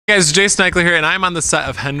Hey guys, Jace Ikeler here, and I'm on the set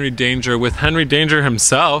of Henry Danger with Henry Danger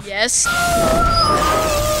himself. Yes.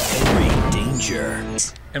 Henry Danger.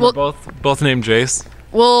 And we're both named Jace.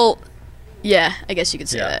 Well, yeah, I guess you could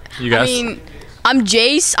say that. You guys? I mean, I'm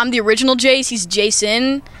Jace. I'm the original Jace. He's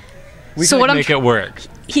Jason. We can make it work.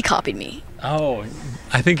 He copied me. Oh,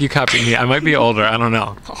 I think you copied me. I might be older. I don't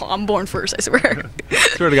know. Oh, I'm born first, I swear.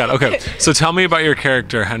 Swear to God. Okay, so tell me about your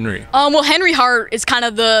character, Henry. Well, Henry Hart is kind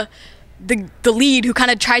of the lead who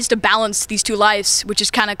kind of tries to balance these two lives, which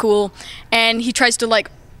is kind of cool. And he tries to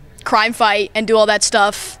like crime fight and do all that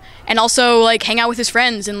stuff, and also like hang out with his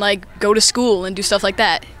friends and like go to school and do stuff like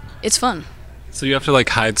that. It's fun. So you have to like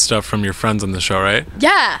hide stuff from your friends on the show, right?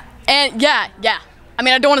 Yeah, and yeah. I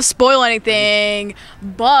mean, I don't want to spoil anything,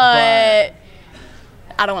 but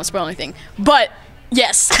I don't want to spoil anything. But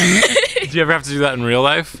yes. Do you ever have to do that in real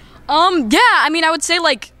life? Yeah. I mean, I would say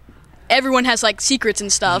like everyone has like secrets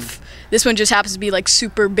and stuff. This one just happens to be like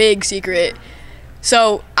super big secret.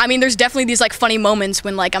 So, I mean, there's definitely these like funny moments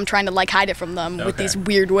when like I'm trying to like hide it from them with these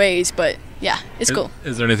weird ways, but yeah, it's cool.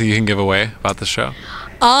 Is there anything you can give away about the show?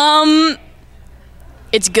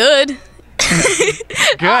 It's good. Good.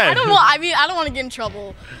 I don't want to get in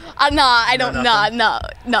trouble. I don't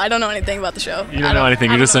know anything about the show. You don't know anything.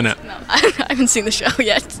 You're just in it. No, I haven't seen the show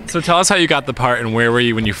yet. So tell us how you got the part and where were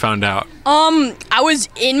you when you found out? I was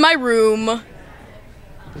in my room,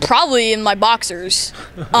 probably in my boxers.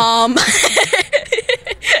 And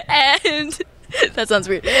that sounds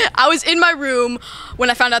weird. I was in my room when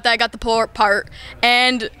I found out that I got the part,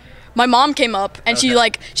 and my mom came up and she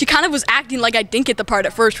kind of was acting like I didn't get the part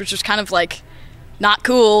at first, which was kind of like not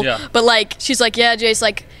cool. Yeah. But like she's like, yeah, Jace,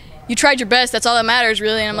 like you tried your best. That's all that matters,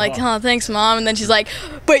 really. And I'm like, oh, thanks, Mom. And then she's like,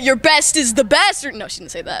 but your best is the best. Or no, she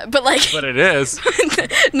didn't say that. But like, but it is.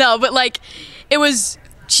 No, but like, it was.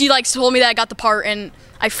 She like told me that I got the part, and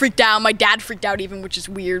I freaked out. My dad freaked out even, which is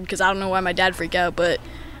weird because I don't know why my dad freaked out, but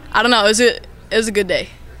I don't know. It was a good day.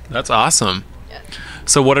 That's awesome. Yeah.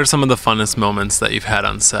 So what are some of the funnest moments that you've had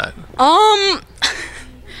on set? I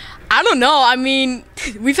don't know. I mean,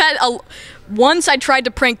 we've had once I tried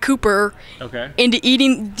to prank Cooper into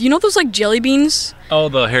eating, do you know those like jelly beans? Oh,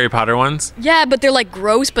 the Harry Potter ones? Yeah, but they're like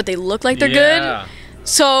gross, but they look like they're good.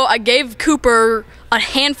 So I gave Cooper a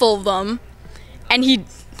handful of them, and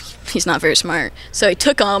he's not very smart. So he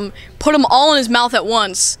took them, put them all in his mouth at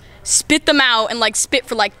once, spit them out, and like spit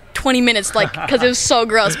for like 20 minutes, like, because it was so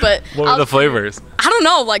gross. But what were the flavors? I don't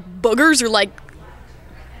know, like boogers or like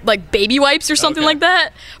baby wipes or something like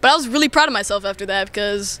that. But I was really proud of myself after that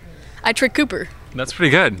because I tricked Cooper. That's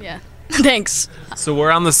pretty good. Yeah. Thanks. So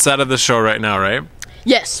we're on the set of the show right now, right?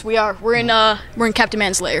 Yes, we are. We're in Captain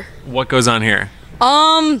Man's lair. What goes on here?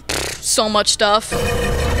 So much stuff.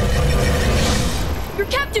 You're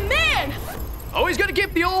Captain Man! Always gotta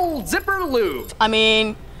keep the old zipper lube. I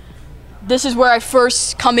mean, this is where I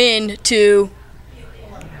first come in to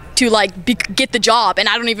like get the job, and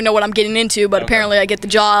I don't even know what I'm getting into, but apparently I get the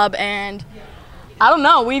job, and I don't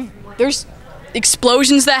know. There's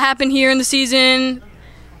explosions that happen here in the season.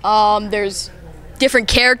 There's different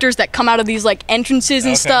characters that come out of these like entrances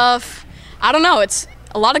and stuff. I don't know. It's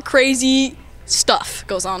a lot of crazy stuff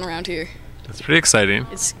goes on around here. That's pretty exciting.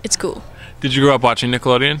 It's cool. Did you grow up watching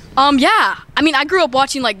Nickelodeon? Yeah. I mean, I grew up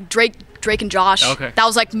watching like Drake and Josh. That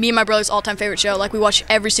was like me and my brother's all-time favorite show. Like we watched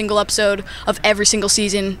every single episode of every single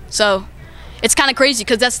season. So it's kind of crazy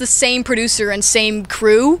because that's the same producer and same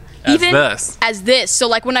crew as this. So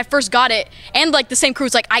like when I first got it, and like the same crew,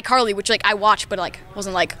 it's like iCarly, which like I watched, but like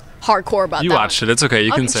wasn't like hardcore about that. You watched it. It's okay.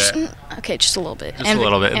 You can say it. Okay, just a little bit. Just a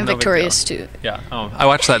little bit. And Victorious too. Yeah. Oh, I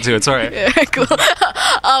watched that too. It's all right. Yeah, cool.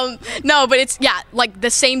 No, but it's like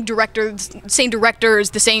the same directors,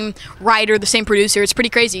 the same writer, the same producer. It's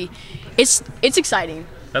pretty crazy. It's exciting.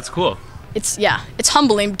 That's cool. It's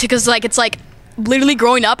humbling because like it's like literally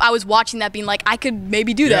growing up, I was watching that, being like I could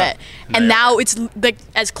maybe do that, and now it's like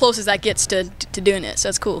as close as that gets to doing it. So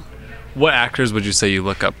it's cool. What actors would you say you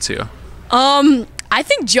look up to? I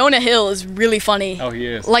think Jonah Hill is really funny. Oh, he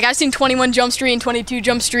is. Like I've seen 21 Jump Street and 22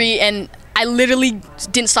 Jump Street, and I literally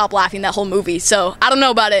didn't stop laughing that whole movie. So I don't know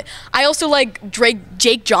about it. I also like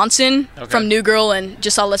Jake Johnson from New Girl, and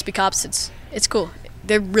just saw Let's Be Cops. It's cool.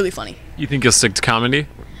 They're really funny. You think you'll stick to comedy?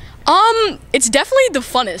 It's definitely the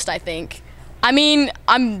funnest, I think. I mean,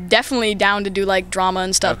 I'm definitely down to do like drama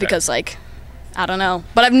and stuff because like, I don't know.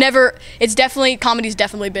 But comedy's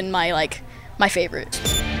definitely been my favorite.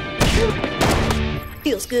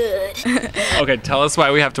 Feels good. Okay, tell us why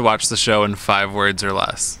we have to watch the show in 5 words or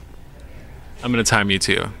less. I'm gonna time you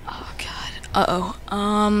too. Oh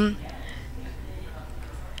God.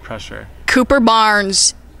 Pressure. Cooper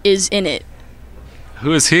Barnes is in it.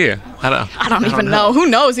 Who is he? I don't even know. Who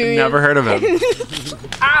knows who he Never is? heard of him.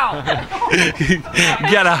 Ow!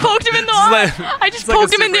 Get out. Poked him in the eye. I just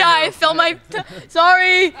poked him in the eye. I felt my.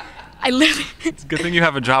 Sorry. I literally. It's a good thing you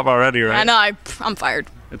have a job already, right? I know. I'm fired.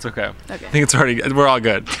 It's okay. Okay. I think it's already. We're all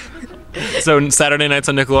good. So Saturday nights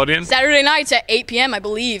on Nickelodeon. Saturday nights at 8 p.m. I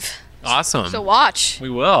believe. Awesome. So watch We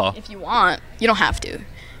will. if you want. You don't have to.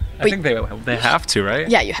 I think they have to, right?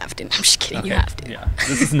 Yeah, you have to. I'm just kidding. Okay. You have to. Yeah.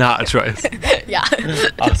 This is not a choice. Yeah.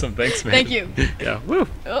 Awesome. Thanks, man. Thank you. Yeah. Woo.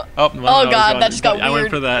 Oh, Oh, God, that just got I went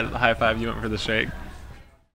weird. for that high five. You went for the shake.